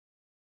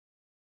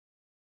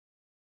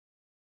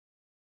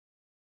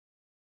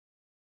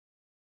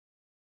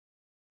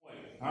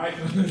All right.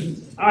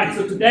 All right,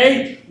 so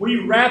today we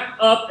wrap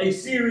up a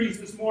series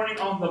this morning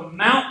on the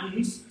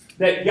mountains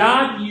that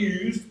God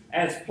used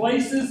as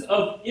places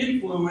of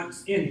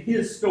influence in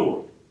His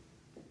story.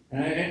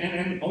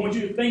 And I want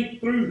you to think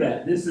through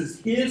that. This is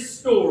His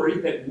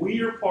story that we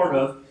are part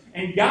of,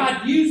 and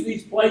God used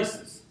these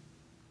places.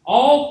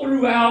 All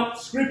throughout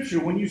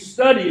Scripture, when you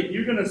study it,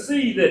 you're going to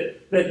see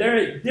that there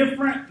are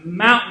different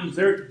mountains,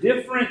 there are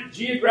different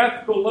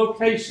geographical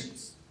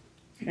locations.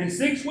 And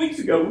 6 weeks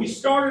ago, we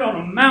started on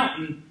a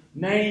mountain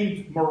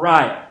named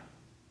Moriah.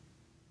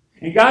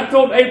 And God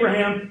told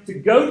Abraham to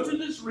go to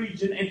this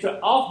region and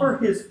to offer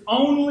his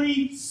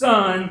only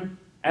son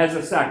as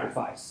a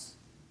sacrifice.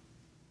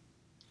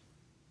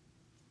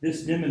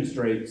 This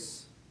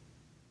demonstrates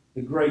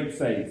the great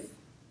faith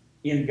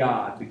in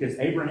God, because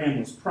Abraham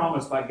was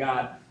promised by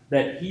God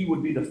that he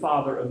would be the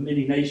father of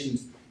many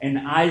nations. And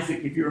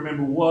Isaac, if you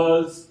remember,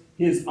 was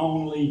his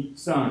only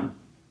son.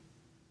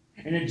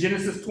 And in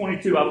Genesis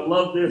 22, I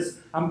love this.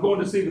 I'm going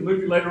to see the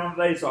movie later on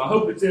today, so I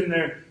hope it's in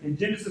there. In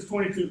Genesis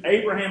 22,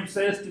 Abraham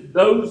says to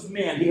those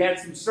men, he had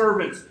some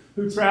servants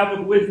who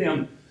traveled with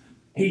him.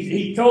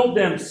 He told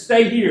them,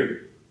 stay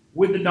here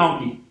with the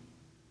donkey.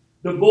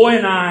 The boy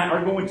and I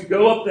are going to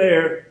go up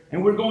there,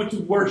 and we're going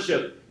to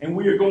worship, and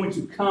we are going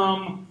to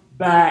come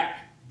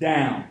back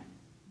down.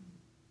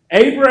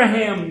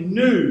 Abraham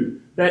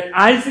knew that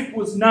Isaac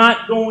was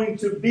not going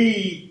to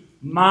be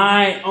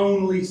my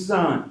only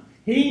son.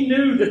 He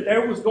knew that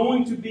there was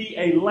going to be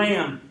a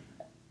lamb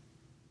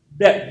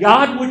that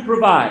God would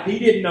provide. He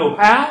didn't know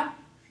how.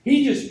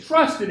 He just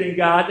trusted in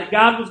God that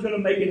God was going to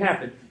make it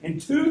happen.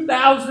 And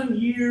 2,000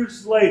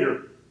 years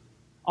later,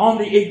 on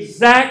the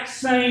exact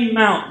same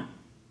mountain,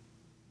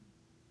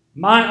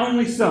 my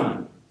only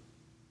son,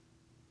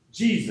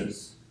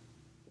 Jesus,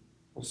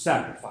 was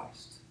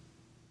sacrificed.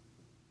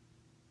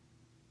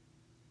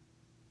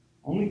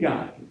 Only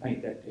God can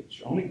paint that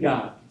picture. Only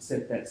God can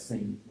set that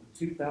scene.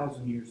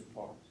 2,000 years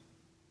apart.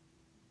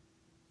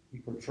 He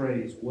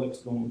portrays what's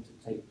going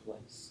to take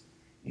place.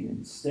 And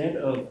instead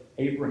of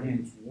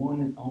Abraham's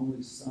one and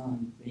only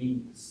son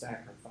being the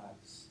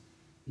sacrifice,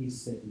 he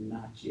said,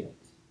 not yet.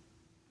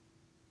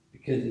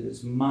 Because it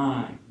is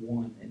my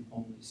one and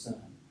only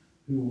son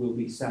who will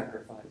be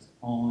sacrificed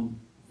on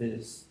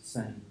this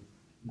same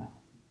mountain.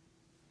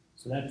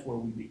 So that's where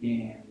we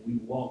began. We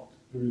walked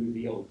through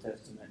the Old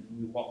Testament, and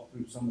we walked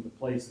through some of the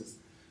places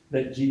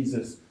that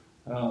Jesus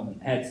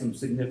had some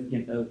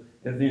significant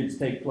events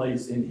take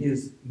place in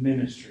his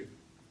ministry.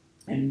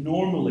 And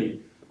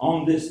normally,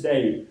 on this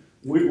day,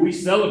 we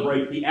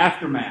celebrate the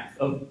aftermath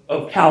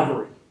of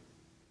Calvary,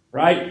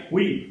 right?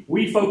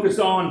 We focus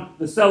on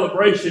the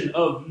celebration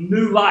of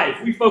new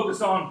life. We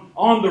focus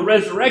on the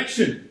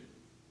resurrection.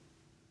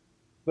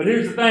 But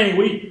here's the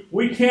thing,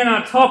 we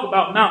cannot talk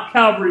about Mount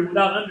Calvary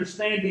without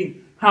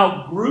understanding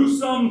how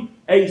gruesome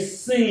a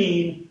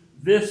scene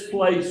this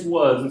place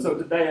was. And so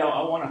today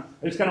I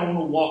just kind of want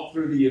to walk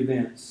through the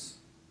events.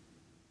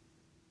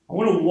 I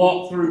want to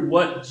walk through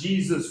what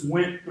Jesus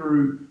went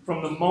through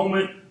from the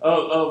moment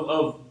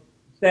of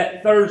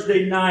that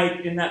Thursday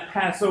night in that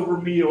Passover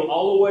meal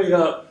all the way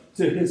up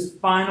to his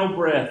final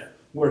breath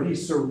where he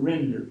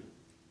surrendered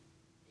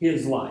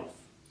his life.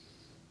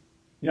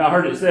 You know, I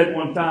heard it said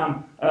one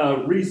time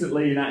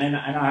recently, and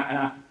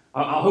I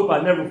hope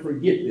I never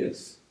forget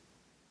this.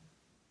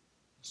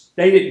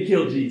 They didn't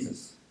kill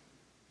Jesus.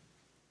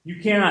 You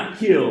cannot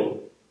kill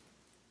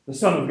the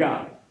Son of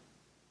God.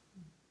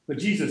 But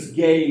Jesus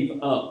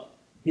gave up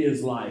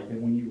his life.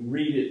 And when you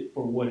read it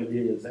for what it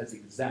is, that's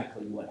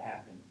exactly what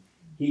happened.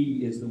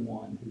 He is the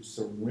one who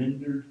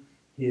surrendered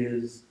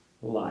his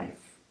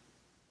life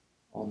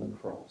on the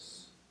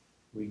cross.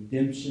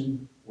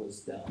 Redemption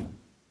was done.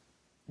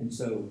 And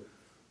so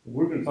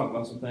we're going to talk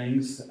about some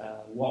things,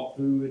 walk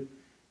through it.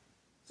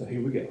 So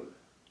here we go.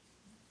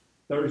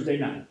 Thursday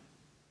night.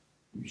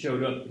 You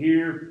showed up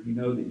here, you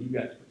know that you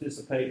got to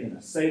participate in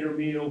a Seder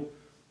meal,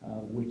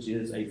 which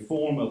is a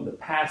form of the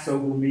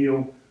Passover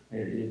meal.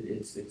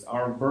 It's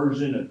our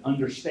version of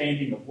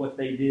understanding of what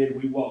they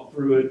did. We walked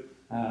through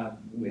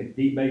it.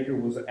 D. Baker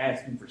was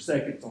asking for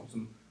seconds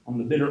on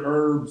the bitter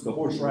herbs, the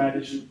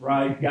horseradish,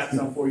 right? Got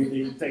some for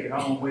you, to take it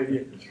home with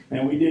you.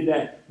 And we did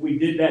that. We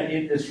did that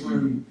in this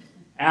room,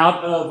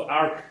 out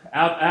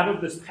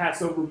of this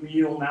Passover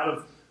meal, and out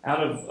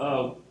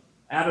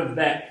of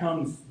that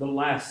comes the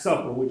Last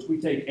Supper, which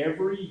we take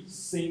every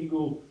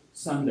single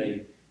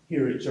Sunday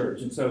here at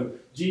church. And so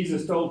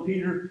Jesus told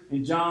Peter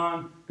and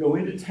John, go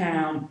into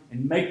town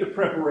and make the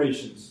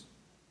preparations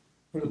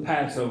for the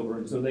Passover.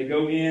 And so they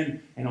go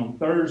in, and on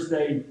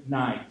Thursday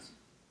night,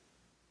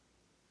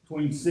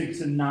 between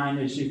 6 and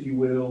 9-ish, if you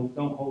will,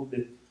 don't hold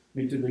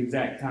me to the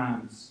exact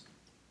times,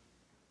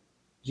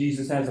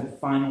 Jesus has a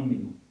final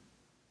meal,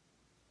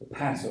 the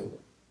Passover.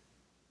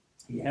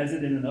 He has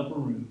it in an upper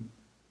room.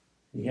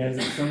 He has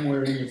it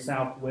somewhere in the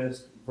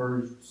southwest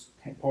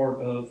part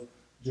of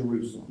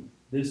Jerusalem.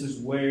 This is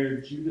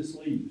where Judas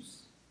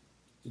leaves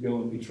to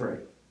go and betray.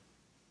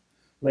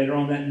 Later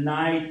on that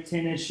night,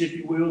 10-ish, if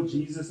you will,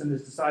 Jesus and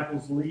his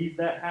disciples leave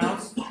that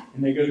house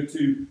and they go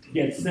to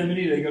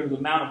Gethsemane. They go to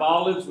the Mount of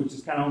Olives, which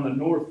is kind of on the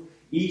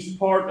northeast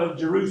part of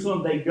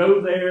Jerusalem. They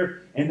go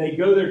there and they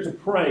go there to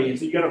pray. And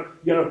so you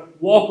gotta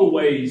walk a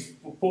ways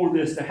for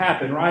this to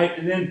happen, right?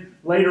 And then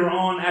later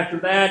on after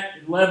that,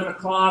 11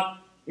 o'clock,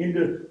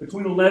 into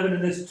between 11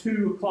 and this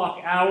 2 o'clock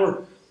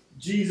hour,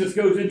 Jesus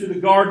goes into the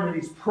garden and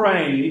he's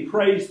praying. He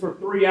prays for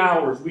 3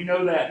 hours. We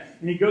know that.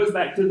 And he goes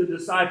back to the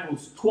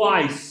disciples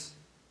twice.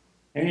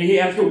 And he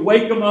has to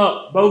wake them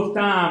up both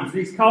times.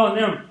 He's calling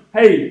them,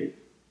 hey,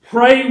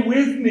 pray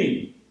with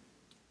me.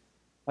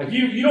 Like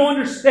you don't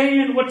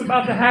understand what's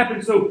about to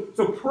happen, so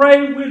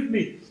pray with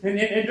me. And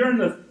during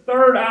the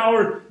third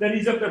hour that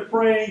he's up there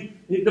praying,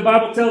 the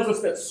Bible tells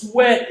us that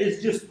sweat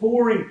is just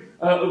pouring.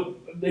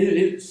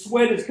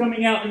 Sweat is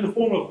coming out in the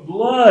form of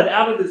blood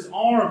out of his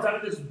arms, out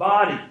of his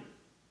body.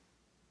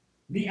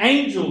 The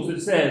angels,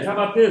 it says, how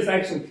about this,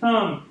 actually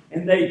come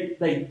and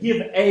they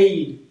give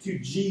aid to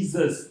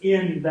Jesus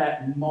in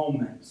that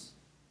moment.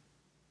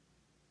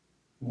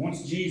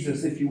 Once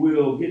Jesus, if you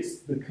will, gets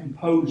the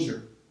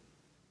composure,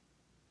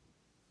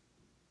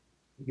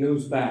 he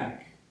goes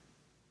back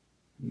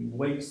and he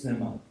wakes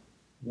them up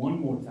one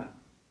more time.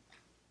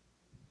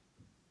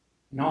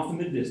 And off in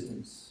the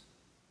distance,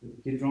 in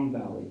the Kidron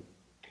Valley,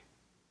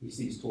 he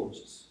sees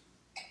torches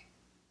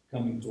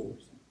coming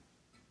towards him.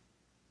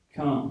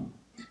 Come,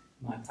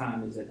 my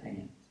time is at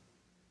hand.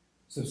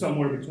 So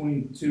somewhere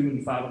between 2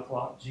 and 5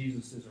 o'clock,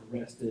 Jesus is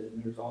arrested,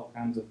 and there's all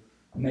kinds of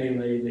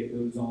melee that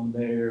goes on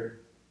there.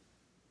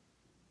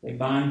 They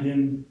bind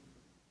him,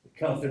 they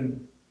cuff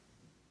him,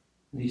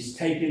 and he's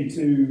taken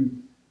to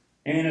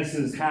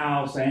Annas'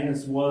 house.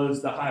 Annas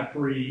was the high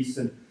priest,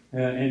 and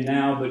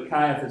but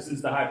Caiaphas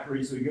is the high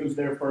priest, so he goes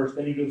there first.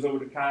 Then he goes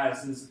over to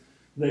Caiaphas.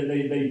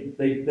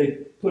 They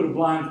put a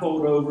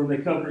blindfold over him. They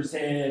cover his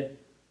head.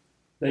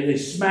 They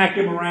smack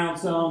him around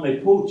some. They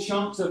pull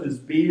chunks of his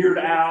beard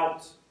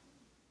out.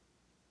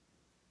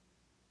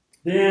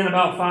 Then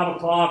about 5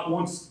 o'clock,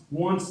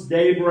 once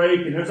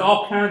daybreak, and there's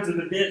all kinds of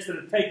events that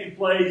have taken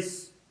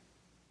place.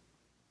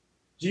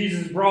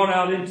 Jesus is brought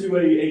out into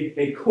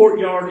a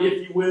courtyard,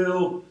 if you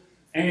will,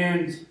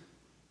 and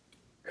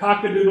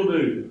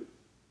cock-a-doodle-doo,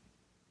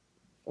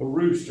 a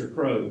rooster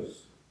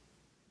crows.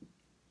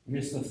 And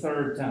it's the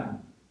third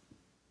time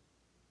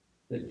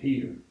that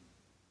Peter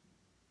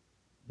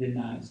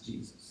denies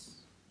Jesus.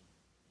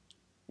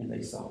 And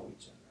they saw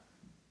each other.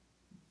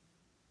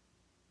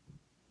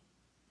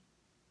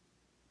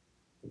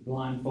 They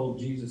blindfold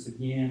Jesus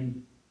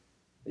again.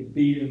 They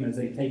beat him as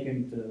they take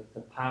him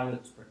to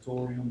Pilate's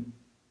praetorium.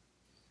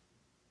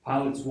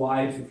 Pilate's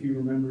wife, if you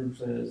remember,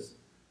 says,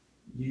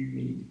 you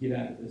need to get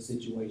out of this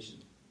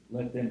situation.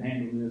 Let them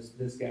handle this.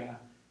 This guy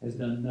has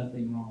done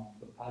nothing wrong.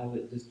 But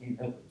Pilate just can't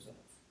help himself.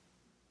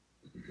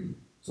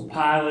 So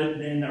Pilate,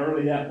 then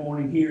early that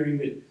morning, hearing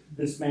that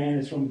this man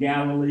is from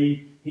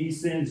Galilee, he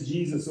sends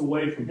Jesus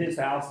away from his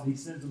house, and he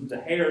sends him to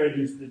Herod,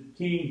 who's the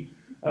king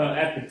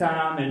at the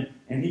time,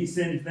 and he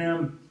sends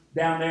them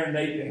down there, and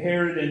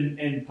Herod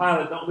and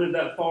Pilate don't live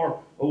that far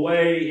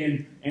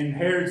away, and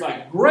Herod's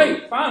like,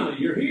 great, finally,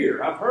 you're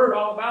here. I've heard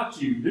all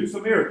about you. Do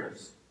some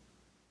miracles.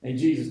 And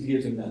Jesus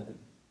gives him nothing.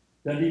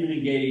 Doesn't even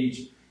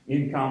engage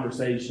in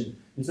conversation.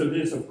 And so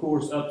this, of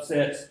course,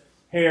 upsets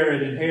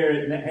Herod, and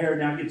Herod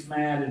now gets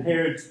mad, and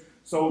Herod's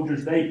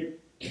soldiers,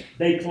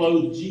 they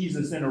clothe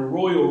Jesus in a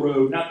royal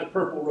robe, not the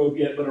purple robe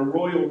yet, but a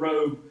royal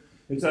robe.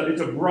 It's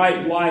a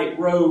bright white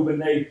robe,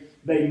 and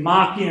they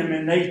mock him,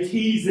 and they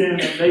tease him,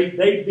 and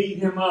they beat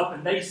him up,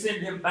 and they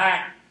send him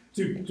back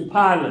to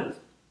Pilate.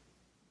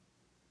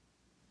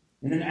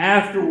 And then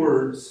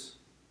afterwards,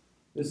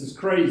 this is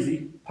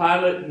crazy,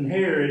 Pilate and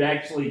Herod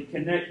actually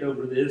connect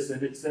over this,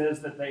 and it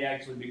says that they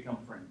actually become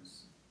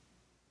friends.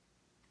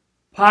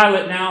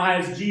 Pilate now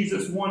has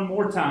Jesus one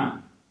more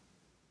time.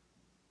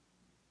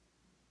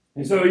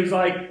 And so he's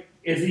like,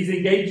 as he's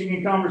engaging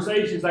in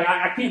conversations, like,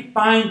 I can't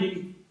find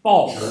any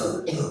fault.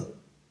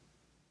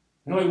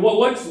 And I'm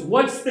like,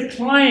 what's the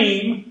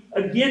claim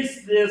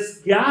against this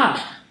guy?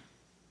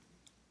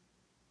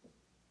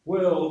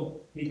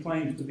 Well, he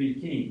claims to be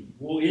king.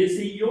 Well, is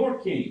he your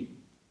king?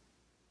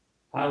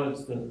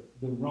 Pilate's the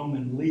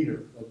Roman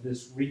leader of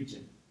this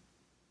region.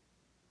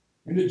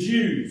 And the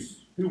Jews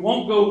who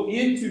won't go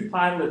into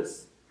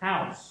Pilate's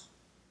house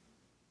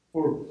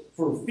for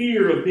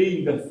fear of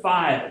being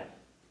defiled.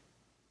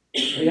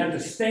 They have to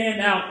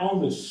stand out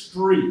on the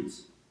street.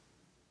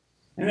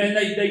 And then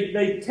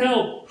they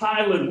tell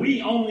Pilate,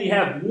 we only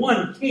have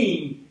one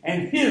king,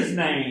 and his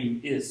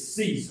name is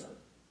Caesar.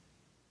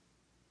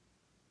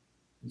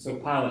 And so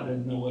Pilate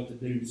doesn't know what to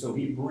do. So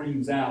he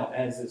brings out,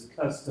 as is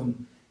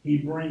custom, he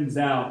brings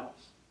out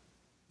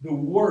the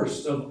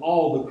worst of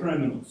all the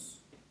criminals.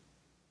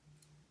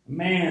 A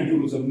man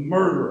who was a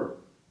murderer.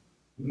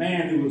 A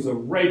man who was a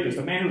rapist.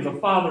 A man who was a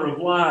father of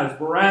lies,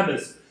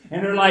 Barabbas.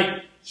 And they're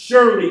like,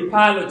 surely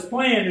Pilate's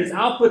plan is,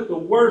 I'll put the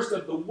worst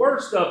of the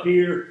worst up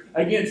here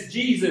against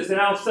Jesus, and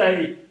I'll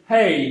say,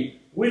 hey,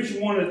 which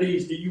one of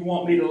these do you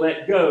want me to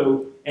let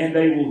go? And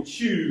they will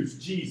choose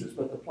Jesus.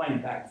 But the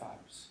plan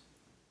backfires.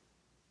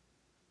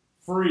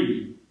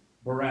 Free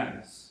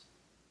Barabbas.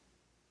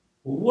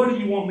 Well, what do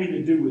you want me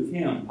to do with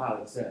him?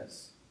 Pilate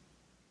says.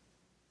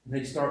 And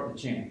they start the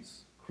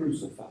chants.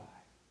 Crucify.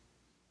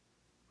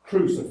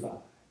 Crucify.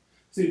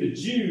 See, the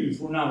Jews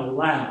were not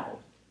allowed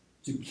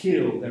to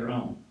kill their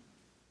own.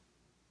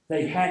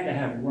 They had to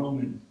have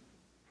Roman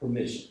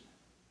permission.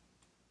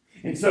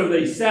 And so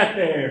they sat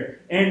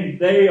there, and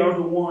they are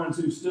the ones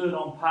who stood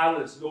on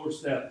Pilate's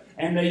doorstep,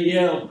 and they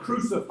yelled,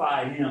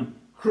 crucify him,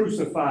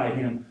 crucify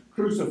him,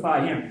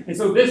 crucify him. And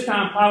so this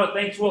time Pilate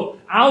thinks, well,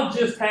 I'll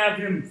just have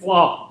him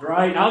flogged,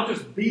 right? I'll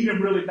just beat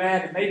him really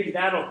bad, and maybe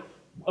that'll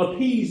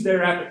appease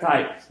their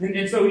appetite.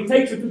 And so he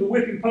takes him to the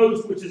whipping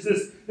post, which is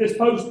this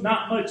post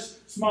not much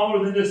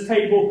smaller than this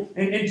table,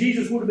 and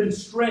Jesus would have been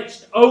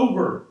stretched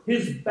over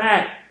his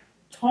back,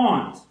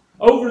 taunt,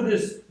 over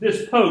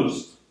this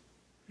post.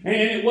 And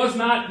it was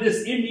not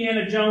this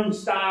Indiana Jones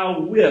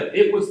style whip.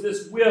 It was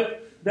this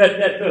whip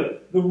that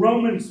the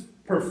Romans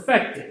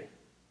perfected.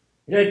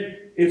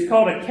 It's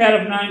called a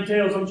cat of nine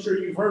tails. I'm sure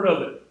you've heard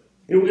of it.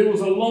 It was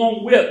a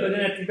long whip, but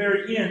then at the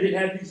very end it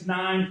had these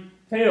 9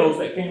 tails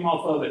that came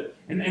off of it.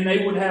 And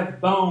they would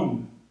have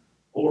bone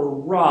or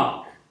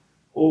rock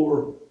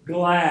or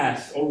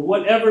glass or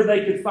whatever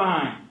they could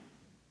find.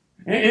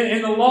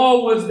 And the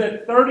law was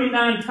that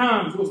 39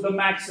 times was the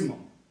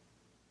maximum.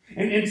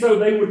 And so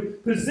they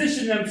would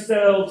position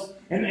themselves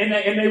and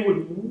they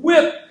would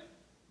whip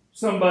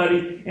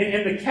somebody,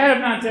 and the cat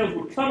of nine tails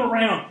would come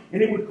around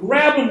and it would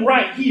grab them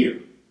right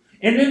here.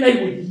 And then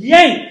they would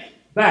yank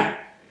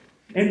back,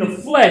 and the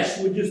flesh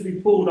would just be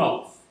pulled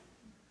off.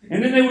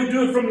 And then they would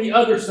do it from the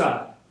other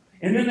side.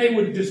 And then they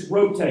would just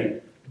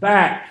rotate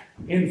back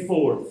and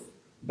forth,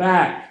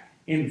 back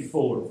and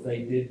forth.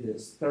 They did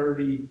this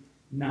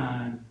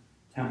 39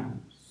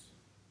 times.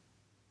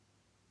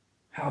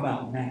 How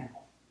about now?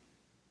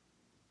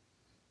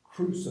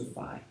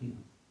 Crucify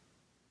him.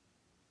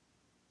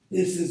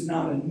 This is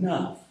not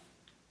enough.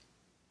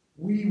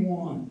 We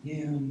want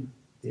him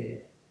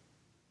dead.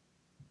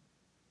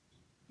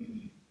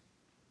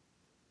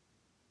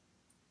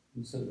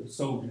 And so the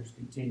soldiers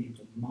continue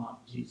to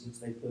mock Jesus.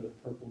 They put a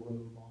purple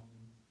robe on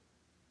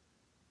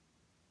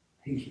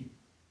him. They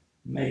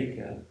make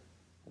a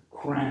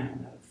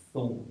crown out of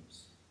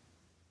thorns.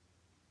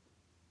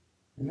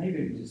 And they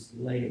didn't just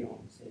lay it on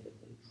his head.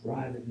 They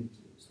drive it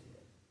into his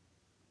head.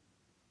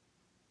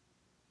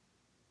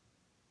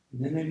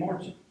 And then they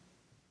march him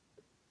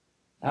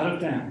out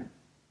of town.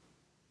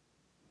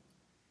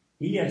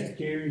 He has to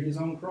carry his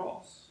own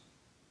cross.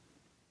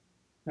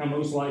 Now,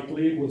 most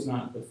likely it was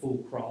not the full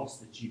cross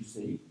that you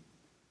see.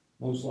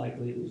 Most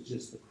likely it was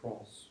just the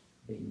cross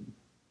beam.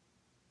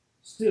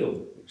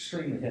 Still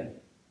extremely heavy.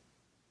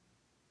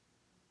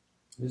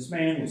 This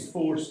man was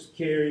forced to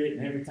carry it,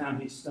 and every time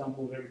he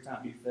stumbled, every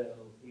time he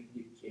fell, he'd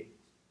get kicked.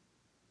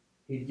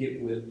 He'd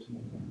get whipped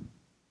more.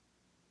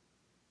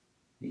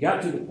 He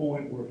got to the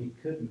point where he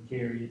couldn't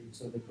carry it, and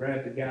so they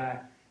grabbed a guy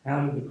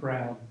out of the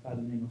crowd by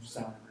the name of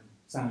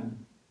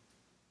Simon,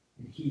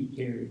 and he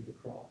carried the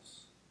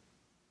cross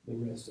the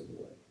rest of the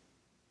way.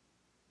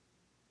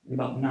 At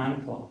about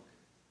 9 o'clock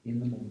in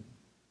the morning,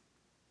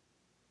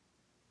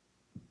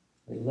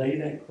 they lay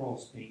that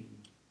cross beam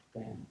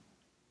down,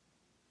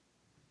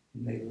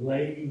 and they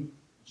lay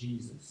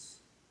Jesus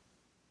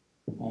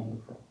on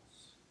the cross.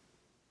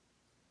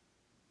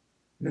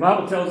 And the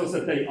Bible tells us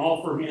that they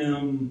offer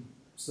him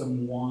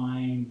some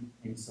wine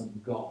and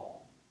some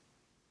gall.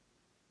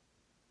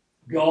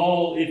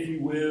 Gall, if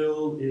you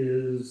will,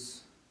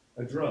 is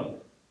a drug.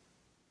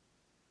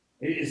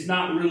 It's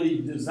not really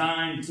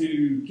designed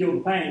to kill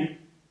the pain.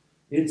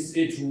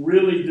 It's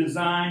really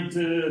designed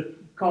to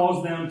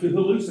cause them to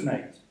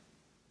hallucinate,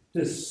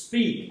 to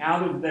speak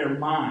out of their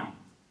mind,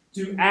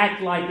 to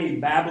act like a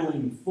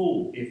babbling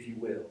fool, if you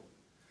will.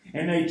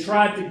 And they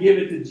tried to give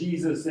it to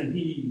Jesus, and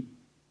he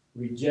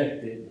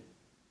rejected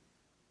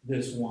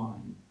this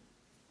wine.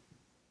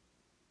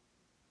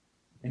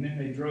 And then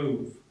they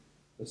drove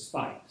the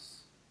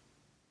spikes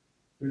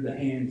through the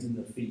hands and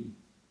the feet.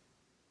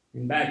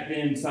 And back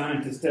then,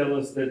 scientists tell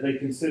us that they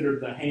considered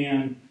the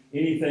hand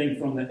anything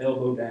from the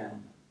elbow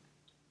down.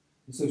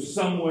 And so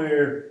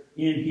somewhere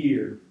in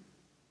here,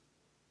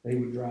 they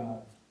would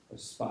drive a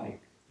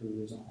spike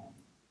through his arm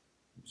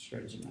and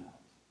stretch him out.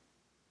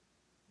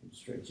 And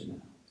stretch him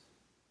out.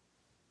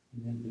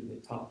 And then through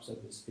the tops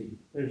of his feet.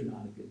 There's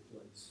not a good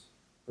place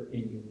for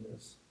any of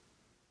this.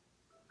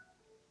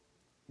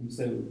 And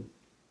so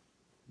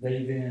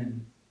they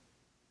then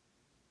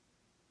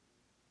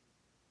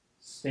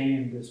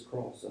stand this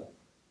cross up,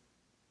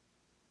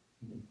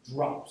 and it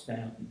drops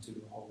down into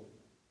the hole.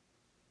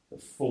 The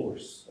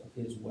force of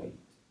his weight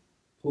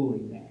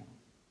pulling down,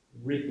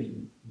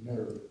 ripping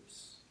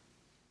nerves.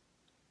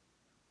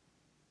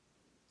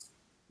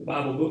 The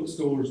Bible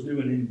bookstores do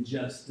an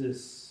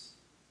injustice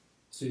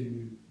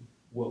to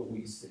what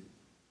we see.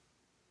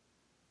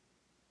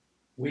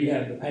 We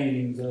have the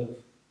paintings of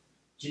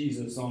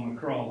Jesus on a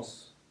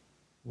cross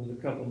with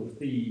a couple of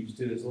thieves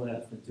to his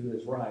left and to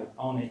his right,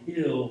 on a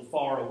hill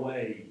far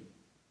away,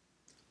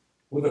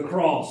 with a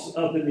cross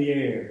up in the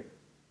air.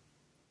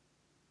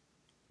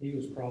 He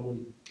was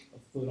probably a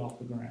foot off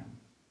the ground.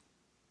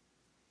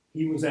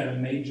 He was at a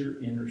major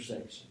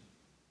intersection.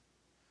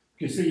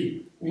 You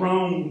see,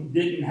 Rome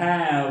didn't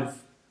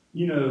have,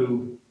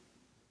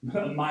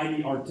 a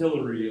mighty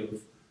artillery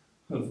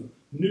of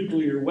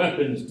nuclear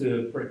weapons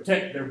to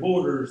protect their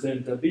borders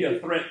and to be a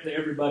threat to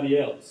everybody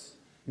else.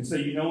 And so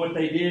you know what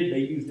they did? They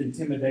used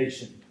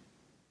intimidation.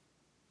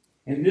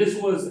 And this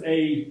was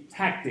a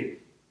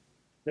tactic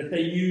that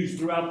they used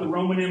throughout the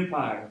Roman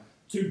Empire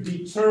to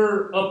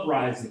deter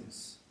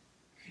uprisings.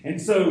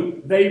 And so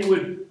they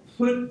would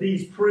put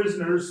these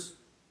prisoners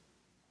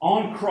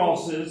on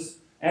crosses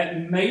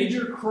at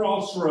major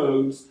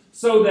crossroads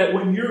so that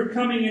when you're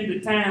coming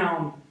into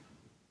town,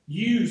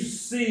 you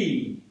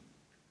see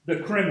the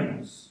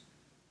criminals.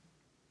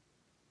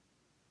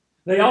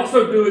 They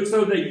also do it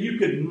so that you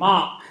could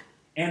mock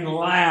and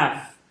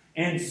laugh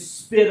and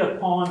spit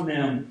upon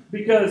them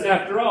because,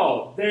 after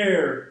all,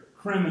 they're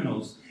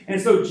criminals. And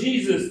so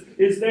Jesus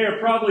is there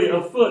probably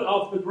a foot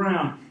off the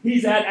ground.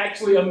 He's at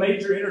actually a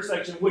major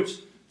intersection, which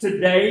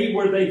today,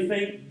 where they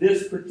think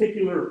this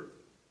particular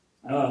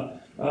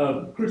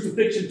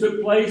crucifixion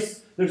took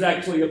place, there's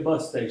actually a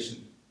bus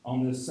station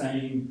on this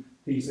same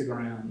piece of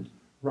ground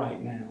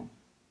right now.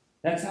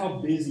 That's how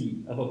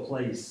busy of a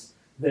place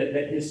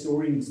that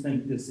historians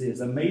think this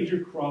is. A major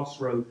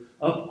crossroad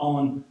up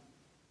on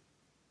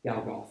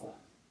Golgotha.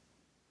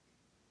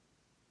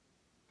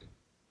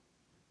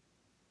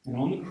 And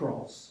on the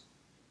cross,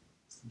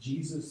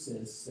 Jesus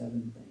says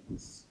 7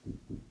 things.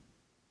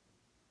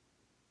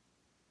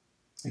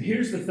 And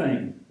here's the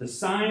thing. The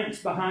science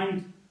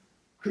behind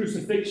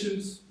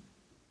crucifixions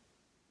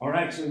are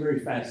actually very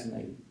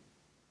fascinating.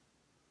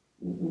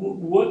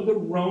 What the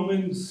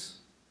Romans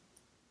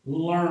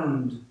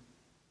learned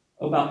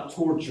about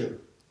torture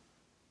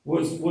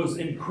was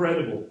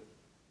incredible.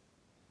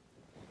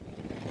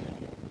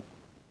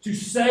 To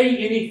say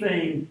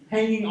anything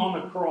hanging on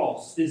a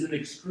cross is an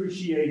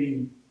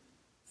excruciating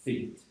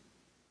feat.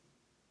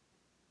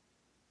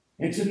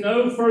 And to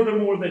know,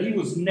 furthermore, that he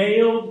was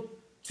nailed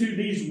to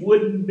these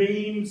wooden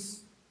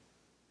beams,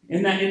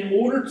 and that in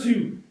order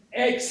to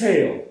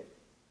exhale,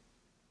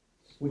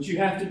 which you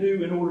have to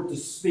do in order to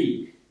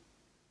speak,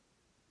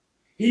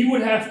 he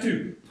would have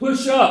to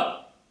push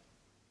up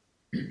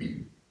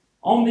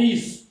on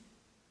these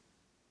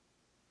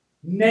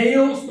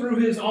nails through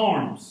his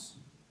arms.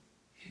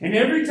 And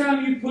every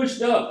time you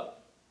pushed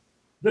up,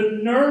 the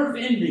nerve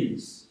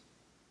endings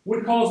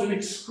would cause an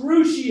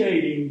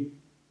excruciating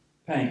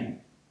pain.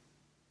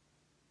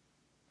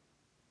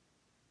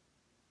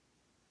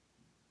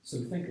 So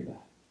think about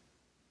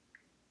it.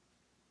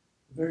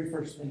 The very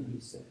first thing he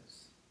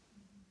says,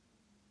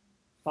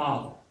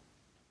 Father,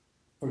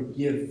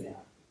 forgive them.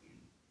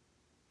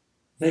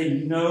 They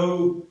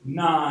know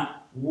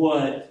not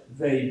what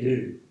they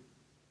do.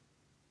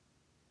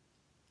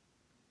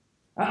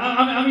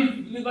 I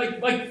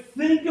mean,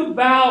 think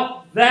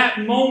about that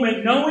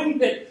moment, knowing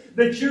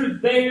that you're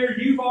there,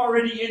 you've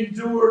already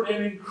endured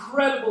an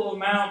incredible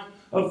amount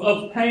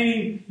of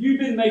pain, you've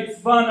been made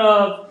fun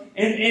of,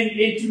 and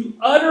to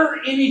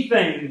utter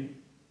anything,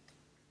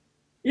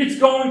 it's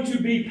going to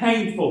be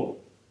painful.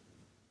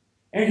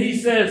 And he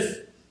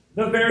says,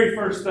 the very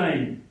first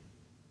thing,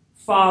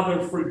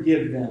 Father,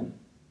 forgive them,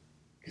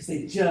 because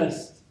they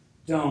just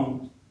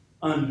don't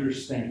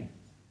understand.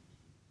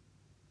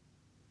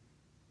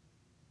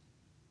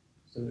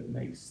 So it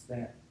makes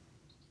that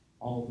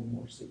all the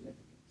more significant.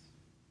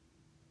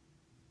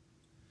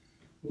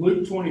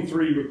 Luke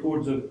 23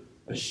 records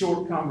a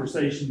short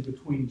conversation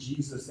between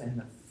Jesus and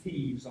the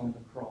thieves on the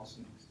cross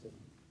next to him.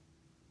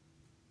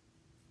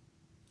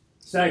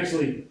 It's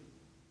actually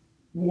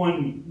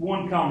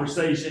one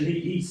conversation.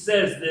 He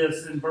says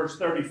this in verse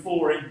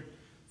 34, and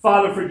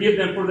Father, forgive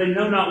them, for they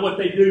know not what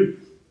they do.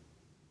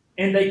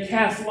 And they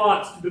cast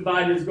lots to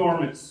divide his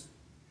garments.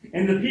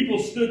 And the people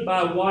stood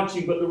by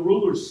watching, but the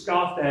rulers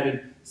scoffed at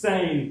him,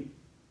 saying,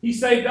 He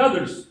saved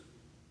others.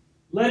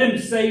 Let him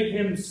save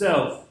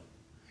himself.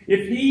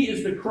 If he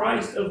is the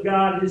Christ of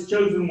God, his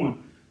chosen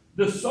one.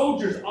 The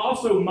soldiers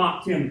also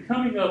mocked him,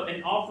 coming up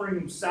and offering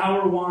him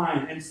sour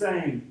wine, and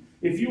saying,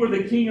 If you are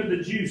the king of the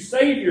Jews,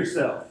 save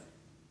yourself.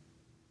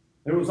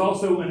 There was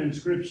also an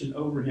inscription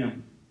over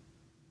him,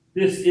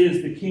 This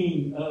is the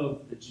King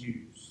of the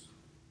Jews.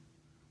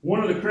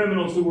 One of the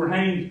criminals who were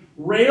hanged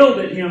railed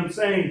at him,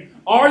 saying,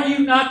 Are you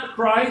not the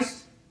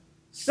Christ?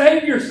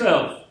 Save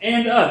yourself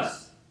and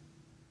us.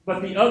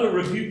 But the other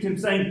rebuked him,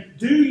 saying,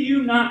 Do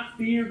you not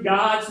fear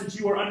God, since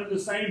you are under the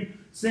same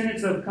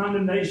sentence of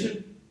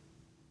condemnation?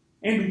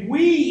 And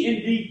we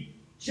indeed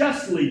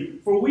justly,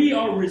 for we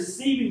are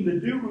receiving the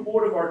due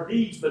reward of our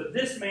deeds, but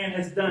this man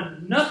has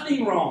done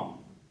nothing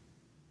wrong.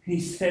 He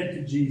said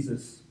to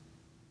Jesus,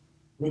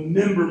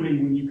 Remember me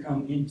when you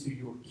come into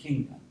your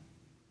kingdom.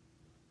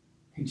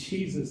 And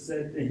Jesus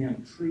said to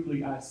him,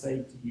 Truly I say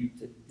to you,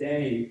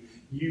 today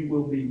you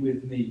will be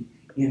with me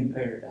in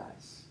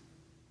paradise.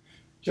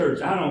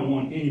 Church, I don't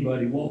want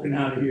anybody walking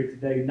out of here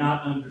today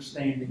not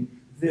understanding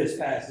this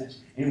passage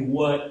and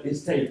what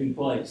is taking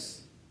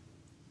place.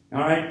 All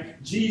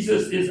right?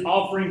 Jesus is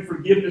offering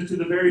forgiveness to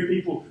the very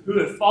people who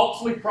have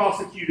falsely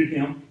prosecuted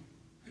him.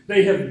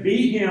 They have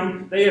beat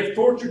him. They have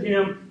tortured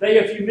him. They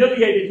have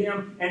humiliated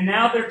him. And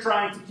now they're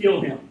trying to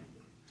kill him.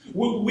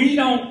 We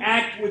don't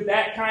act with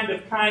that kind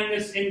of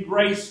kindness and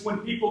grace when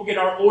people get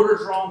our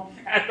orders wrong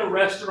at the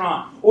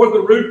restaurant, or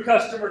the rude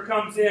customer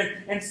comes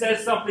in and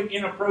says something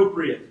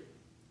inappropriate.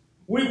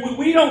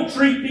 We don't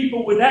treat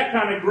people with that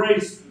kind of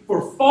grace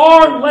for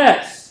far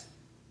less.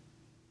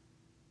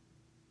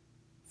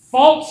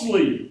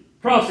 Falsely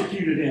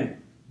prosecuted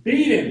him,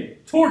 beat him,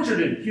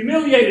 tortured him,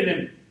 humiliated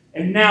him,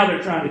 and now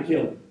they're trying to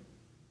kill him.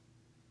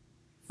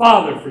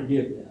 Father,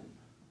 forgive them.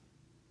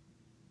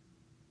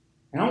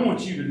 And I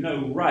want you to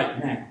know right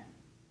now,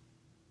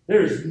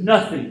 there is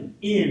nothing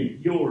in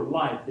your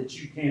life that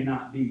you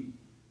cannot be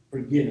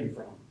forgiven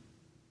from.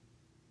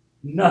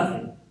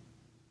 Nothing.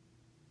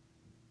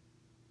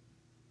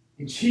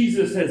 And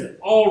Jesus has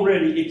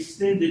already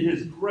extended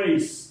his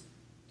grace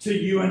to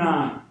you and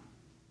I.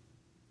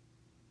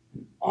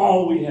 And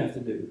all we have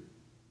to do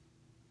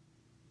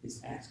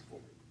is ask for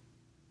it.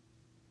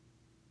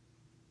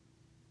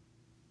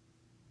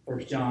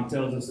 1 John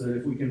tells us that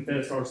if we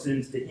confess our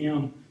sins to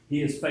him,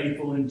 he is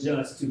faithful and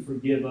just to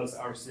forgive us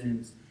our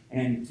sins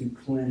and to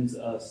cleanse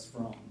us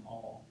from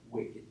all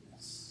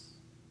wickedness.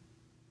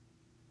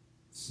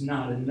 It's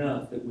not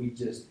enough that we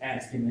just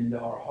ask him into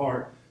our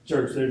heart.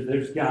 Church,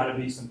 there's got to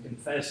be some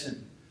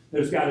confession.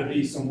 There's got to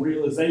be some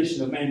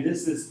realization of, man,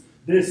 this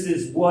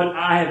is what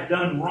I have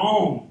done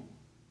wrong.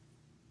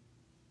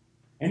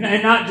 And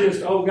not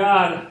just, oh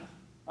God,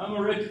 I'm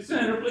a wretched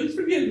sinner, please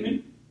forgive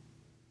me.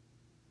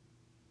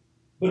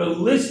 But a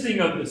listing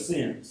of the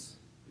sins.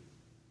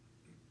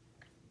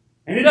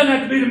 And it doesn't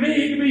have to be to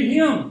me, it can be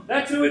him.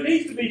 That's who it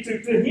needs to be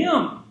to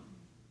him.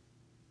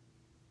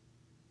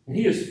 And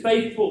he is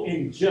faithful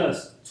and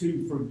just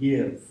to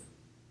forgive.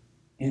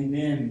 And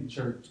then,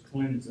 church,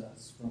 cleanse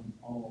us from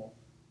all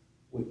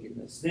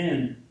wickedness.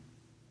 Then,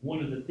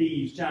 one of the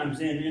thieves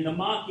chimes in the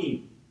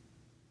mocking.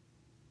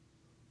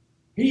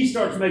 He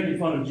starts making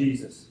fun of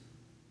Jesus.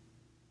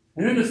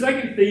 And then the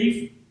second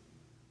thief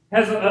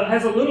has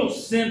a little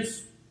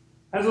sense,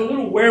 has a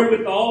little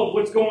wherewithal of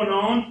what's going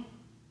on.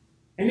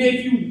 And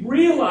if you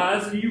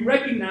realize and you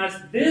recognize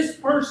this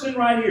person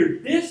right here,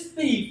 this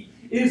thief,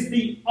 is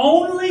the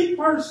only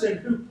person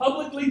who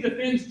publicly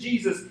defends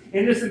Jesus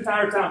in this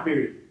entire time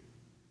period.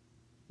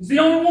 He's the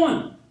only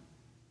one.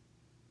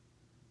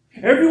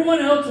 Everyone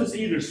else is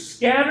either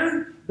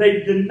scattered,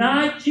 they've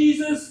denied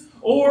Jesus,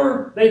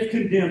 or they've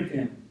condemned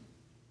him.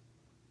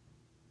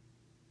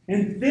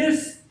 And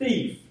this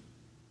thief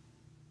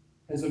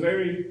has a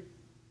very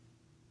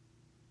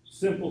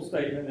simple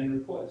statement and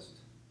request.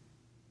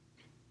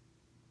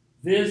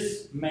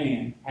 This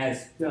man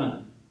has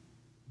done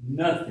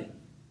nothing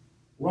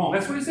wrong.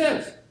 That's what it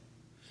says.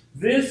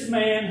 This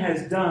man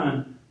has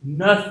done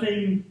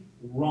nothing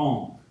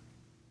wrong.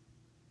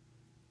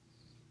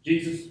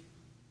 Jesus,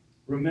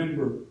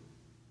 remember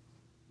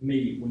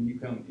me when you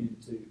come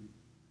into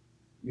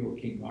your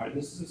kingdom. All right,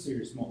 this is a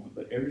serious moment,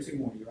 but every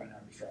single one of you right now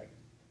are distracted.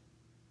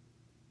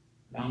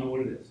 I don't know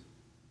what it is.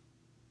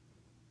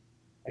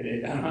 I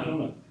don't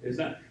know. It's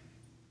not.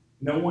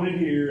 No one in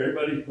here.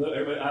 Everybody,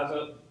 eyes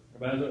up.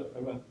 Everybody's up.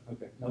 Everybody.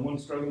 Okay. No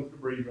one's struggling to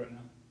breathe right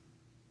now.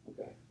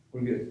 Okay.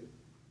 We're good.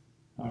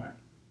 All right.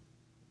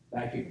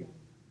 Back here.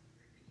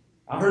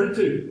 I heard it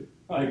too.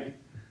 Like,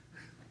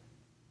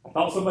 I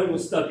thought somebody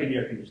was stuck in the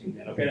air conditioning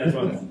then. Okay, that's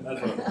what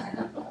That's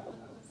what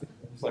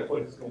it's like,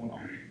 what is going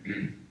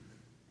on?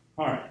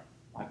 All right.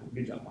 Michael,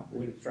 good job, Michael.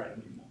 Way to distract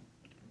me more.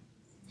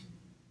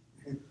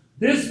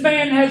 This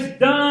man has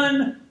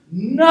done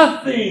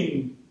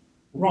nothing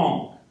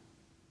wrong.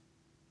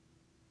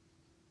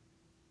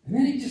 And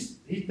then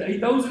he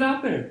throws it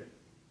out there.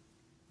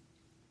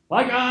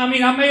 Like, I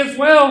may as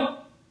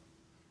well.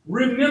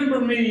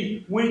 Remember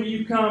me when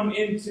you come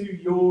into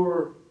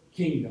your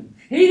kingdom.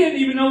 He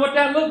didn't even know what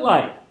that looked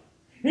like.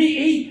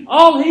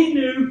 All he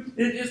knew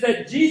is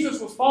that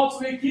Jesus was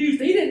falsely accused.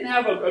 He didn't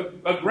have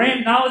a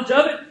grand knowledge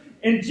of it.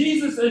 And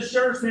Jesus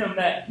assures him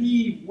that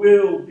he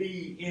will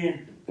be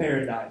in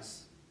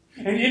paradise.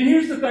 And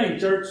here's the thing,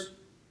 church.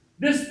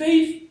 This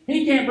thief,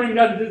 he can't bring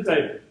nothing to the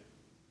table.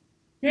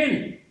 Can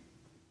he?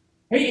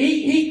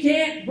 He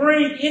can't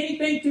bring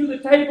anything to the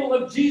table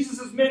of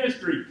Jesus'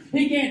 ministry.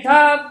 He can't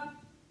tithe.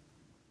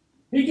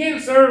 He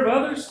can't serve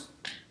others.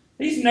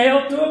 He's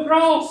nailed to a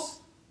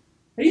cross.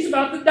 He's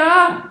about to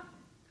die.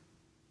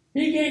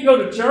 He can't go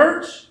to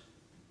church.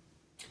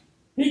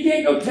 He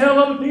can't go tell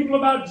other people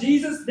about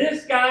Jesus.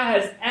 This guy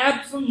has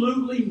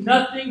absolutely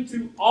nothing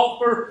to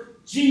offer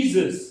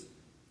Jesus.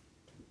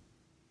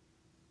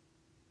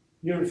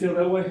 You ever feel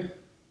that way?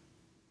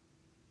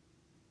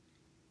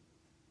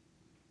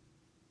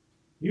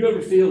 You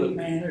ever feel that,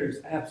 man, there's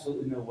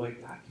absolutely no way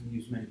God can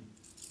use me?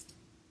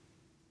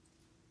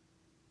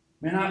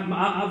 Man,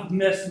 I've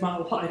messed my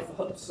life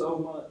up so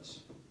much.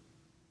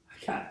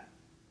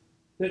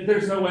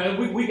 There's no way.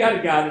 We got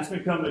a guy that's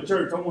been coming to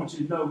church. I want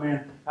you to know,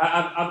 man,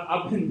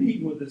 I've been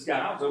meeting with this guy.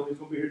 I was hoping he's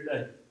going to be here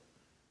today.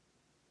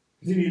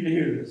 He needed to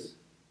hear this.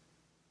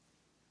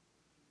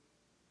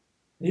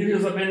 He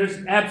feels like, man,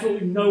 there's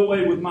absolutely no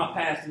way with my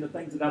past and the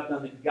things that I've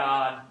done that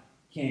God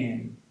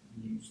can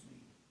use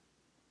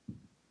me.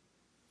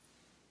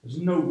 There's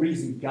no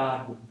reason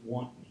God would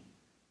want me.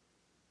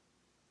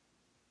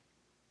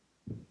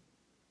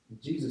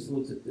 And Jesus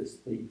looks at this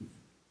thief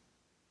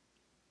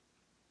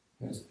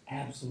who has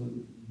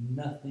absolutely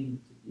nothing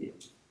to give.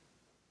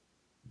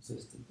 He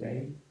says,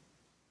 today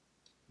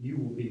you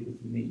will be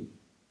with me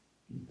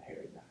in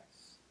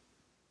paradise.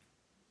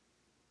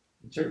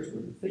 The church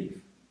was a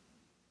thief.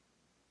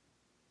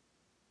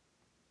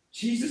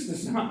 Jesus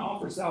does not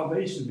offer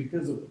salvation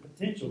because of the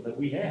potential that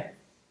we have.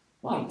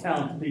 A lot of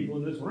talented people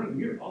in this room.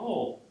 You're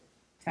all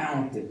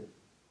talented.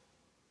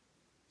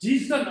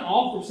 Jesus doesn't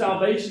offer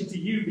salvation to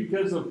you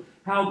because of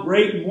how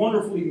great and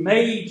wonderfully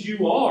made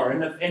you are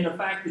and the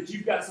fact that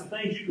you've got some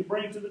things you can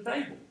bring to the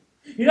table.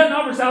 He doesn't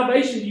offer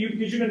salvation to you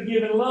because you're going to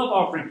give in a love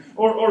offering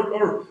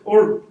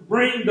or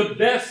bring the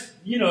best,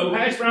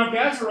 hash brown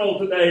casserole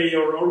today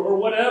or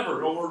whatever.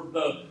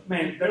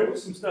 There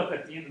was some stuff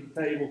at the end of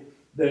the table,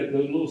 the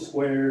little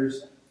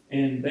squares,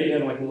 and they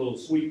had like a little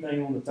sweet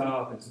thing on the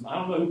top. And I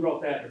don't know who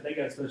brought that, but they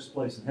got a special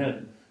place in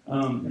heaven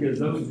because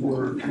those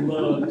were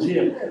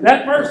legit.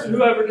 That person,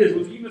 whoever it is,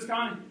 was it you, Miss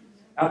Connie?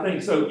 I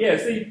think so. Yeah,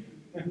 see,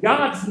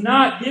 God's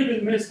not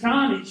giving Miss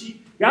Connie,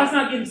 God's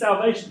not giving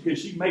salvation because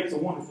she makes a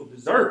wonderful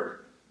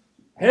dessert.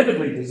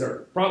 Heavenly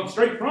dessert.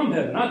 Straight from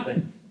heaven, I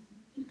think.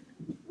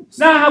 It's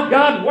not how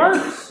God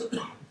works.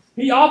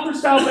 He offers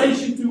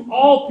salvation to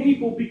all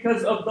people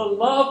because of the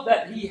love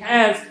that He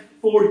has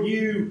for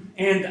you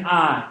and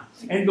I.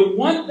 And the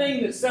one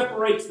thing that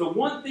separates the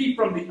one thief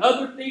from the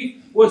other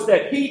thief was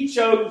that he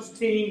chose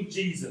Team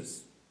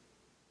Jesus.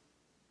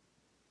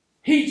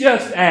 He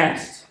just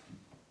asked.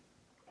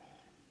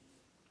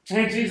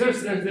 And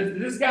Jesus,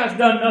 this guy's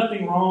done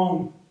nothing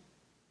wrong.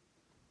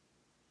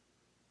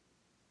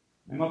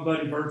 And my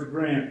buddy Virgil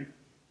Grant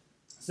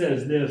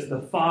says this: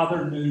 the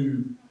Father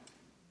knew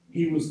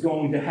He was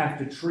going to have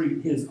to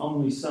treat His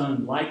only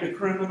Son like a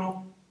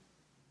criminal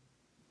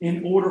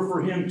in order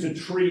for Him to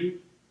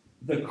treat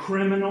the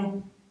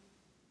criminal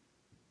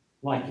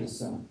like His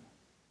Son.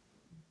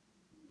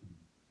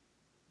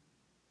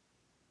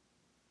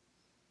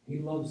 He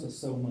loves us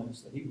so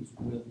much that He was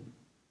willing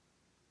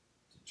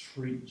to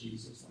treat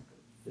Jesus like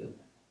a villain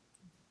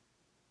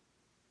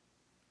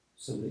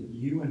so that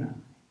you and I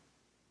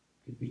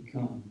could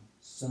become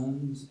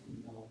sons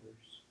and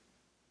daughters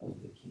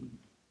of the King.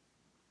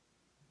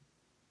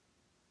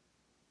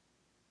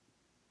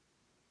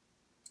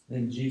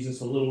 Then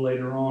Jesus, a little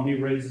later on, He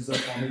raises up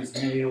on His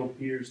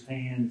nail-pierced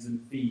hands and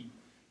feet,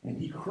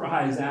 and He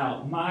cries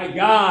out, my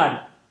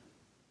God,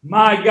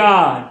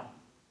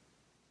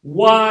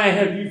 why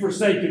have you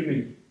forsaken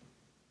me?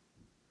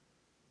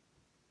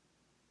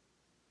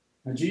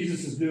 Now,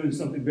 Jesus is doing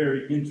something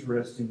very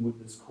interesting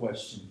with this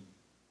question.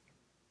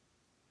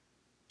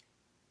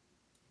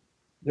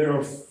 There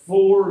are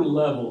 4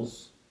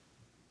 levels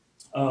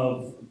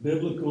of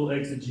biblical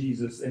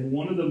exegesis, and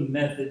one of the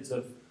methods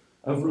of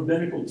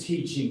rabbinical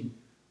teaching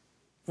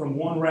from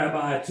one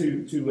rabbi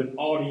to an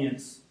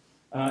audience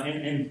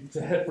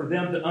for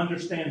them to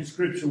understand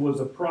Scripture was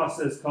a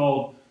process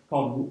called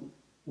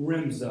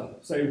Rimza.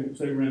 Say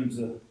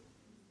Rimza.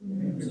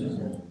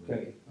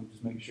 Okay, I'm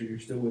just making sure you're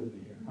still with me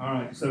here. All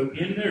right, so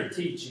in their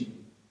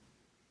teaching,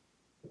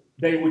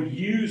 they would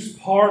use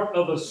part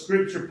of a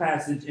Scripture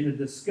passage in a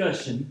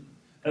discussion,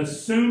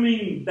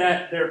 assuming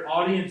that their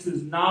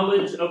audience's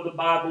knowledge of the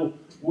Bible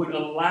would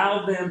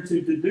allow them to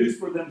deduce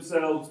for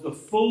themselves the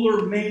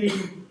fuller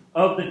meaning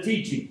of the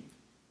teaching.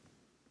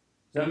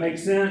 Does that make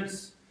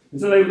sense? And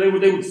so they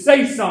would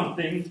say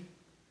something,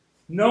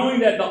 knowing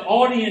that the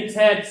audience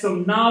had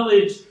some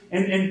knowledge,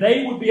 and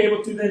they would be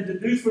able to then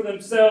deduce for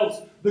themselves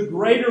the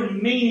greater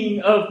meaning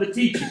of the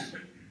teaching.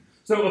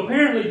 So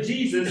apparently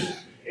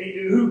Jesus,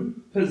 who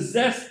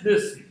possessed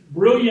this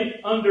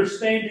brilliant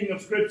understanding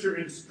of Scripture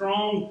and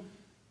strong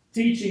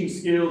teaching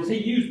skills, he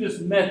used this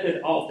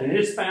method often.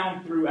 It's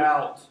found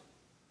throughout.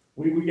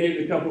 We gave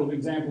a couple of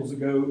examples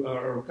ago,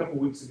 or a couple of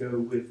weeks ago,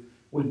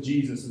 with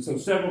Jesus. And so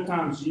several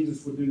times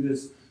Jesus would do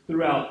this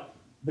throughout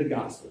the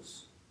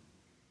Gospels.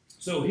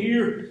 So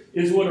here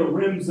is what a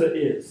rimza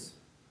is.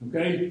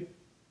 Okay?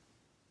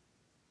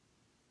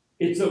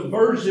 It's a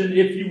version,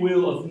 if you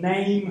will, of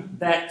Name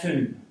That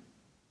Tune.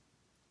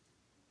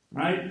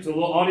 Right? It's a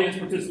little audience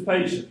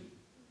participation.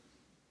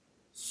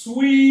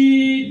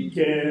 Sweet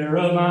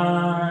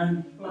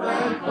Caroline.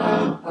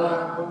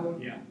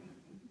 Yeah.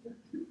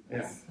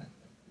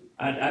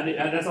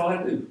 That's all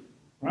I do.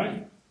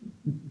 Right?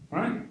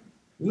 Right?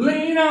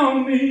 Lean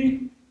on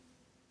me.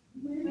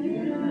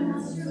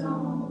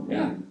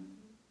 Yeah.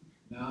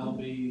 I'll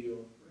be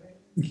your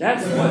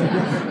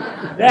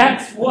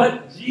That's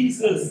what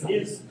Jesus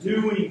is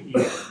doing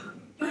here.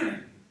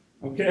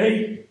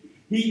 Okay?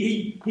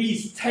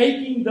 He's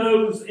taking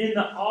those in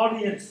the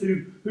audience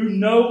who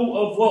know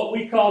of what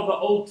we call the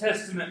Old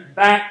Testament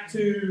back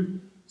to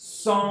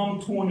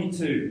Psalm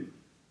 22.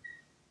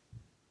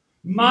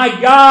 My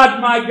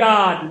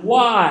God,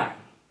 why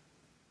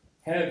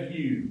have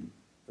you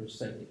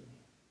forsaken me?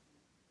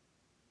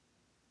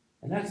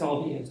 And that's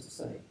all he has to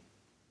say.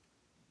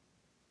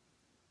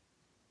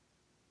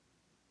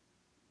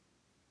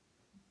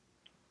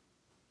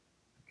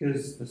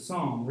 Because the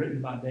psalm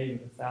written by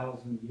David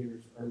 1,000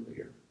 years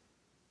earlier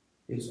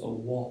is a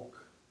walk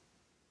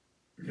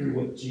through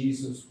what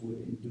Jesus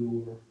would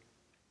endure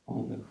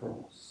on the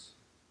cross.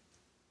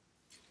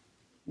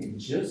 And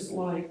just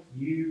like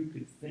you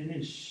could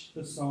finish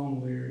the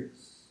song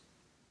lyrics,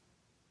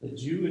 the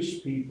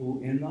Jewish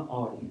people in the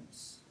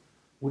audience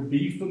would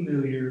be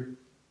familiar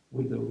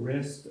with the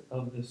rest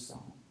of the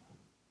song.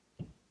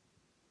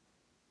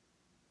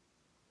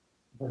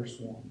 Verse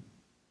 1.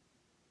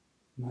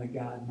 My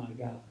God,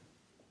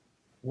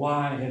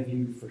 why have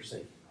you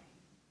forsaken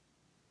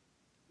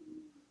me?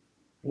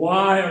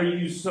 Why are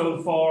you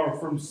so far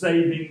from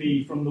saving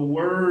me from the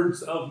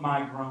words of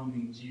my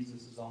groaning?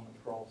 Jesus is on the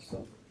cross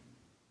suffering.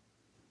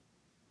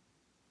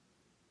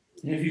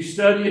 And if you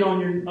study it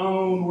on your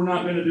own, we're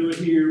not going to do it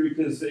here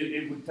because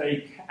it would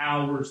take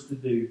hours to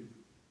do.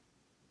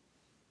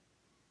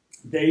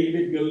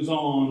 David goes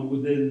on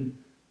within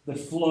the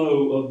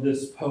flow of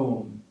this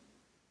poem,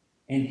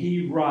 and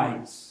he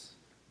writes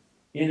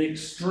in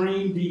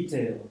extreme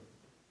detail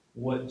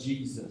what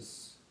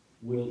Jesus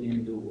will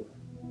endure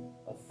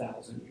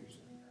 1,000 years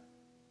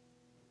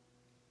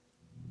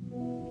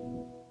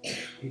later.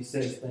 He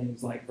says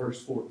things like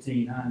verse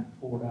 14, I am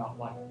poured out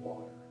like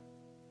water.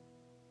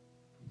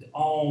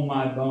 All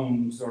my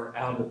bones are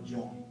out of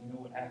joint. You know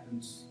what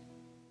happens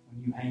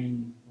when you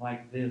hang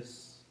like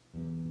this?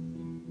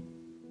 You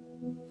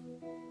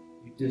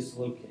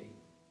dislocate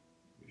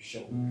your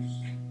shoulders.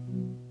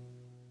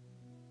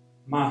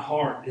 My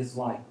heart is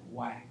like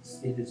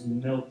wax. It is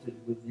melted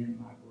within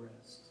my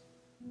breast.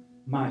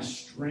 My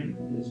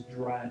strength is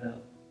dried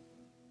up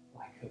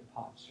like a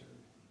potsherd.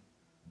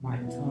 My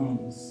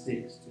tongue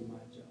sticks to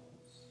my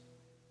jaws.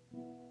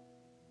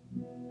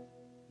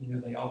 You know,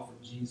 they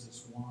offered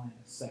Jesus wine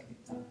a second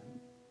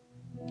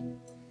time.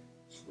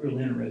 It's real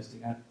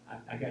interesting.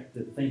 I got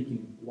to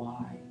thinking,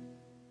 why?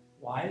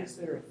 Why is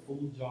there a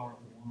full jar of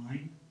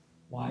wine?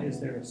 Why is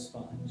there a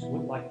sponge?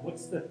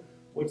 What's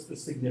the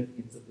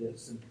significance of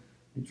this?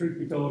 And truth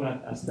be told,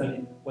 I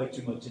studied way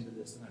too much into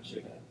this than I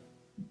should have.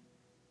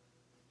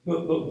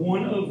 But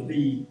one of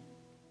the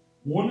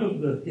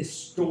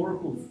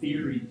historical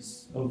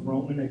theories of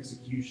Roman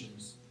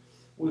executions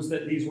was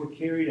that these were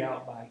carried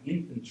out by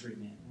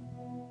infantrymen.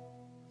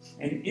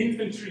 And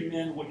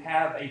infantrymen would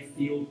have a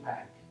field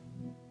pack.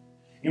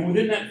 And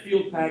within that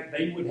field pack,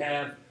 they would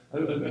have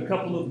a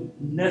couple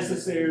of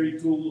necessary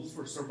tools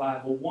for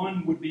survival.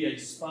 One would be a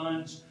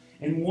sponge,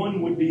 and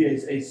one would be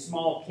a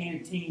small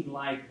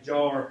canteen-like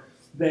jar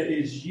that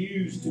is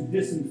used to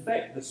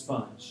disinfect the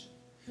sponge.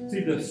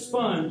 See, the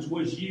sponge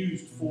was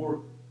used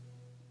for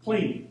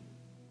cleaning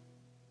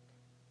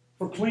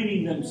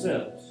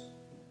themselves.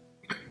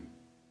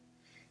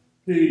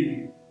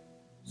 The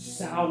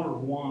sour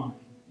wine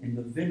and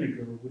the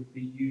vinegar would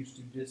be used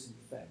to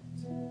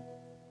disinfect.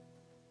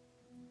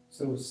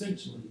 So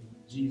essentially,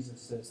 when Jesus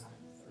says,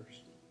 I'm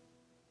thirsty,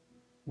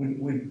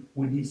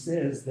 when he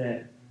says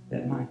that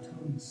my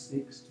tongue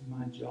sticks to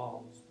my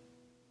jaws,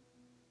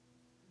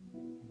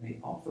 they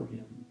offer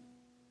him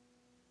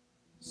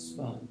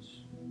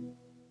sponge,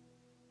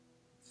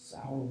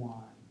 sour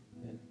wine,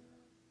 vinegar.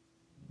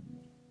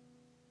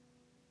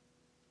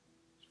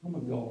 It's from a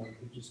guard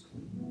who just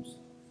cleaned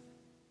himself.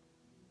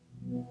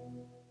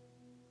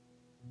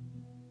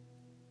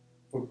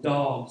 For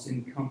dogs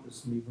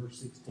encompass me, verse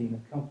 16,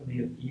 a company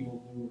of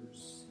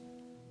evildoers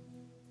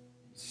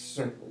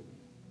encircle me.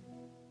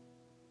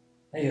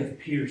 They have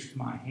pierced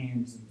my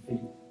hands and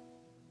feet.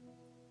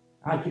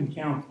 I can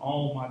count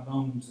all my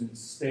bones and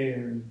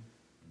stare, and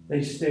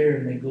they stare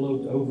and they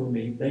gloat over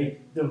me. They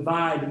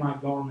divide my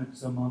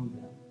garments among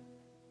them.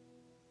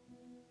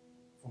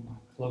 For my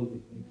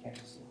clothing they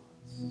cast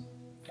lots.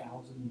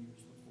 1,000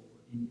 years before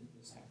any of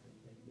this happened,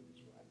 David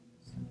is writing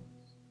this down.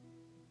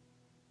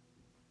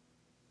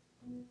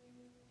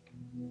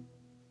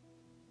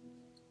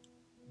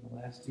 The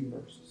last two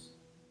verses.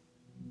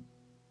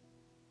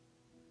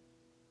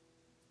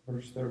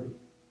 Verse 30.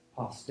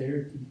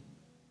 Posterity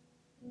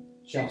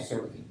shall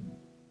serve him.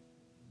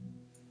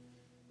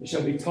 It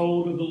shall be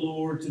told of the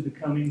Lord to the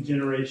coming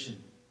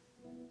generation.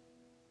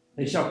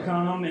 They shall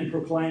come and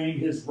proclaim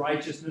his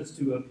righteousness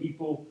to a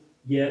people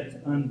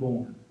yet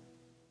unborn,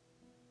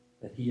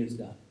 that he has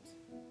done it.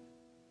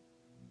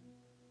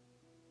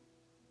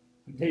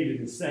 What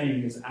David is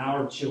saying is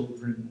our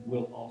children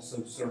will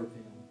also serve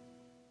him.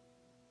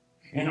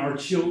 And our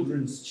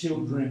children's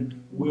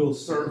children will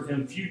serve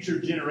him. Future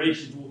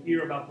generations will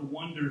hear about the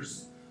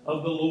wonders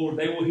of the Lord.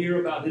 They will hear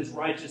about his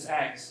righteous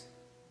acts.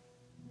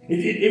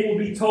 It will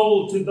be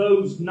told to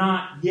those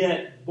not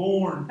yet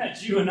born.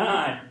 That's you and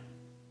I.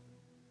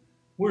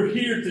 We're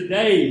here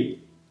today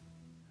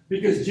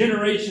because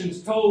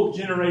generations told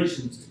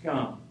generations to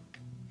come.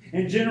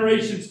 And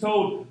generations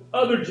told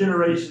other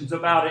generations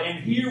about it.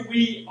 And here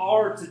we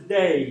are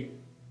today.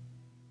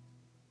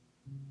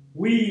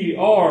 We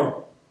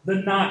are the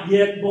not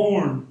yet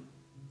born.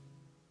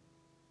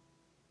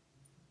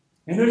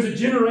 And there's a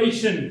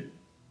generation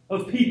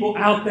of people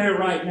out there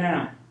right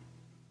now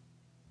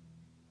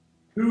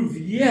who've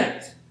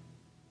yet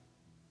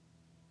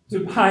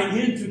to buy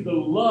into the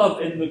love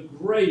and the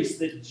grace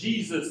that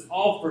Jesus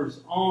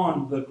offers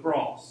on the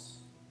cross.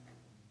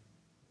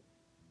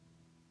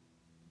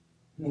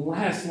 In the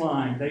last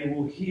line, they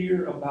will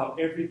hear about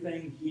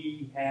everything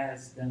He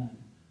has done.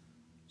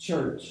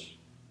 Church,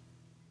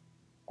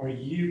 are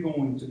you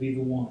going to be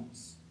the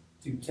ones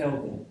to tell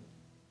them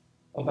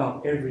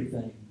about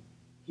everything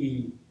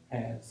He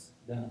has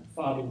done?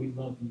 Father, we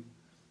love you.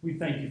 We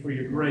thank you for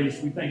your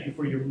grace. We thank you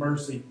for your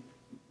mercy.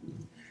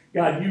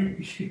 God,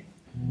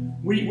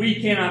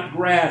 we cannot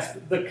grasp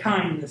the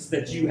kindness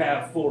that you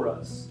have for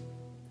us.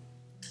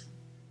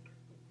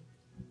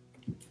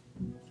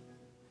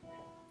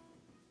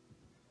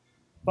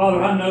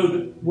 Father, I know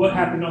that what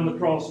happened on the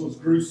cross was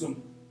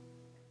gruesome.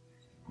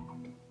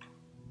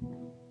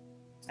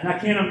 And I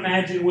can't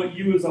imagine what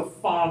you as a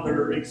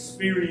father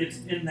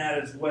experienced in that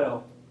as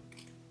well.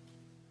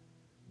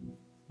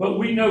 But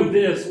we know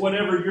this,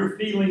 whatever your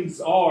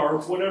feelings are,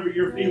 whatever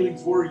your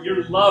feelings were,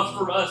 your love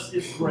for us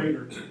is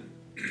greater.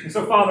 And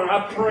so, Father,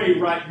 I pray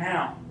right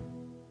now.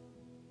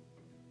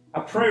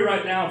 I pray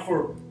right now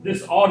for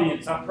this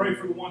audience. I pray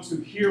for the ones who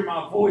hear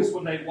my voice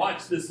when they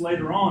watch this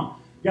later on.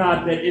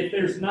 God, that if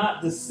there's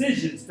not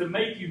decisions to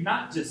make you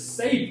not just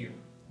Savior,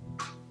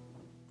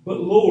 but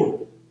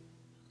Lord,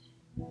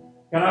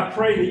 God, I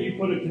pray that you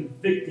put a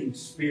convicting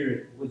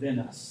spirit within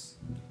us.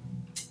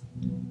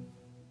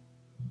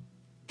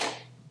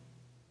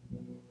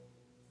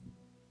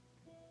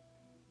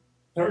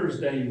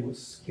 Thursday was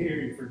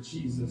scary for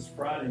Jesus.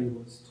 Friday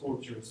was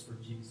torturous for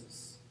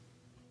Jesus.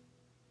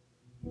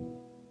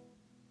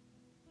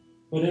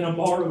 But in a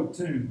borrowed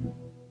tomb,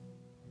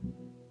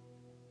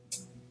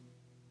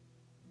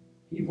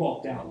 He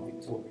walked out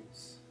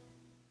victorious.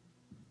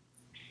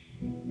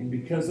 And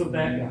because of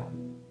that, God,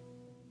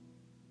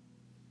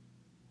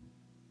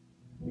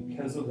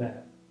 because of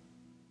that,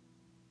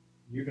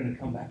 you're going to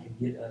come back and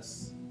get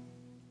us.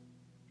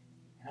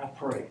 And I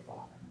pray,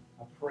 Father,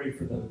 I pray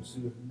for those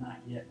who have not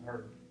yet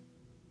heard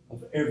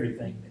of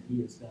everything that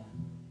He has done.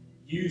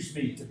 Use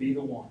me to be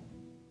the one.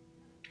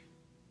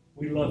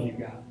 We love you,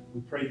 God.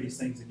 We pray these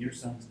things in your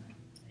Son's name.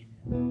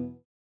 Amen.